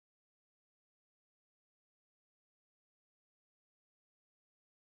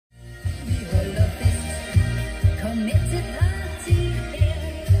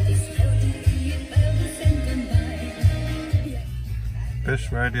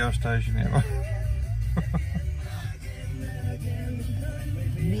best radio station ever.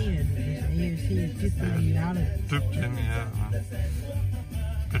 Dybt ind i hjertet.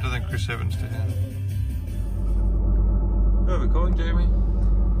 Better than Chris Evans did. Where are we going, Jamie?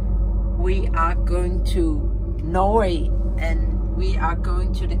 We are going to Norway, and we are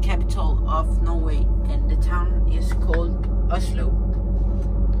going to the capital of Norway, and the town is called Oslo.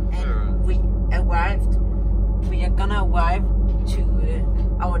 And we are gonna arrive to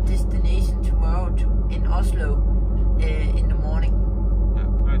our destination tomorrow in Oslo in the morning.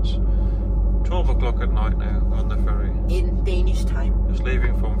 Yeah, it's 12 o'clock at night now on the ferry. In Danish time. Just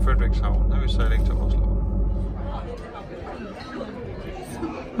leaving from Frederikshavn. Now we're sailing to Oslo.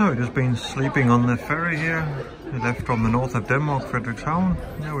 Now we've just been sleeping on the ferry here. We left from the north of Denmark, Frederikshavn.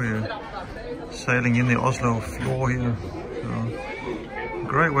 Now we're sailing in the Oslo fjord here. So,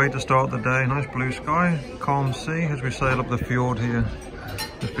 great way to start the day. Nice blue sky, calm sea as we sail up the fjord here.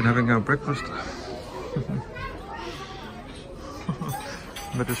 Just been having our breakfast.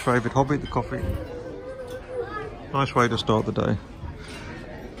 Meta's favourite hobby, the coffee. Nice way to start the day.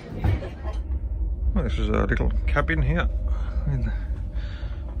 Well, this is a little cabin here with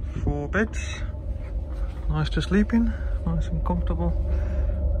 4 beds. Nice to sleep in, nice and comfortable.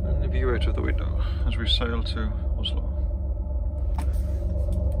 And the view out of the window as we sail to Oslo.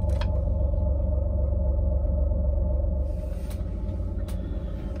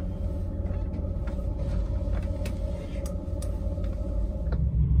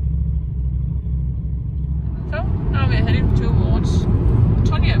 So now we're heading towards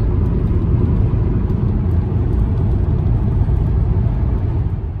Trondheim.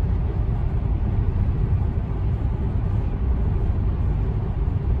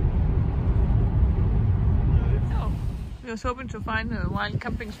 I was hoping to find a wild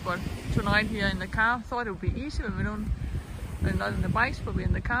camping spot tonight here in the car. Thought it would be easy when we're not in the bikes, but we're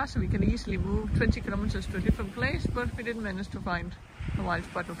in the car, so we can easily move 20 kilometers to a different place, but we didn't manage to find a wild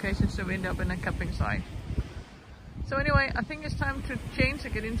spot location, so we ended up in a camping site. So anyway, I think it's time to change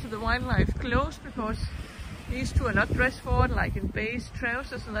and get into the wildlife clothes, because these two are not dressed for it, like in base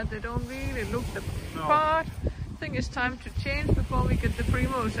trousers and that. They don't really look the part. I think it's time to change before we get the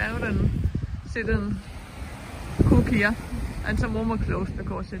primos out and sit and cook here, and some warmer clothes,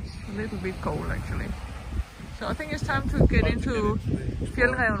 because it's a little bit cold actually. So I think it's time to get into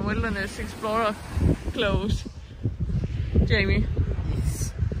Fjellreven Wilderness Explorer clothes. Jamie?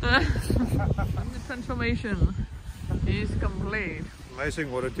 Yes. The transformation is complete.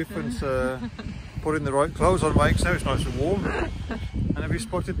 Amazing what a difference putting the right clothes on makes. Now it's nice and warm. And have you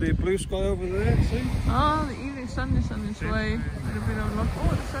spotted the blue sky over there? See? Oh, the evening sun is on its way. A little bit of luck.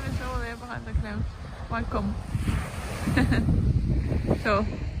 Oh, the sun is over there behind the clouds. Welcome. So I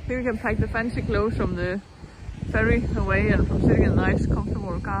think we can pack the fancy clothes from the ferry away, and from sitting in a nice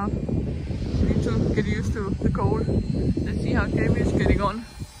comfortable car. We need to get used to the cold. Let's see how Jamie is getting on.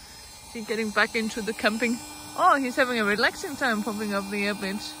 Is he getting back into the camping? Oh, he's having a relaxing time pumping up the air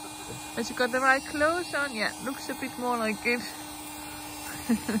blades. Has he got the right clothes on? Yeah, looks a bit more like it.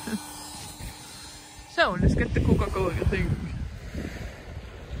 So let's get the cooker going, I think.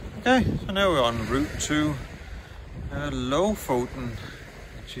 Okay, so now we're en route to Lofoten,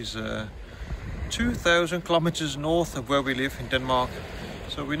 which is 2,000 kilometers north of where we live in Denmark.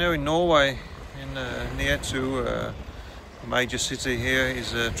 So we're now in Norway, near to a major city here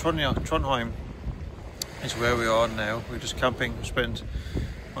is Trondheim. Is where we are now. We're just camping. We spent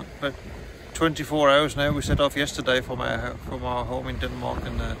about 24 hours now. We set off yesterday from our home in Denmark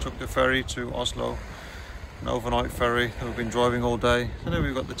and took the ferry to Oslo. An overnight ferry. We've been driving all day. So now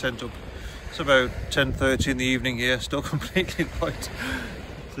we've got the tent up. It's about 10:30 in the evening here, still completely white.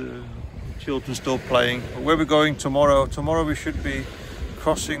 The children still playing. But where we're going tomorrow? Tomorrow we should be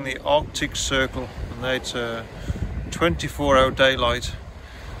crossing the Arctic Circle, and that's 24-hour daylight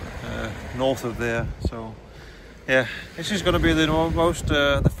north of there. So yeah, this is going to be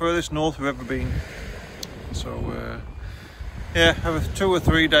the furthest north we've ever been. So yeah, have 2 or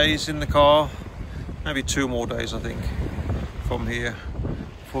 3 days in the car. Maybe 2 more days, I think, from here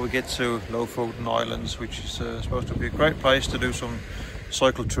before we get to Lofoten Islands, which is supposed to be a great place to do some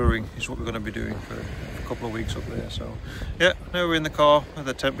cycle touring. Is what we're going to be doing for a couple of weeks up there. So yeah, now we're in the car with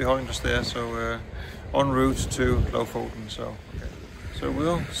the tent behind us there, so we're en route to Lofoten. So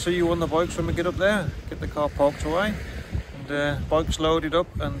we'll see you on the bikes when we get up there. Get the car parked away and bikes loaded up,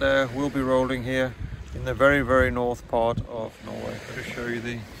 and we'll be rolling here in the very, very north part of Norway. I'll just show you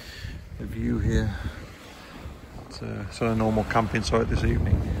the view here. It's a normal camping site this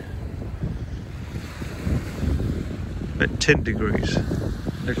evening. About 10 degrees,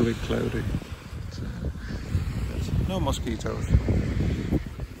 a little bit cloudy. No mosquitoes.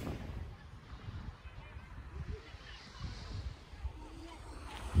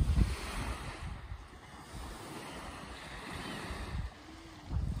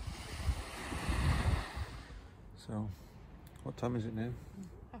 time is it now?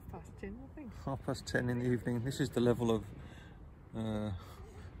 10:30, I think. 10:30 in the evening. This is the level of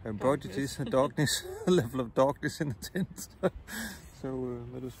how bright it is, the darkness, the level of darkness in the tent. So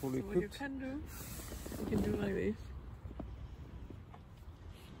that is fully What you equipped. can do, you can do like this.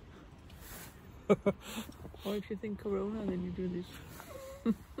 Or if you think Corona, then you do this.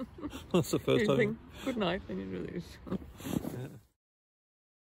 That's the first You time. think good night, then you do this.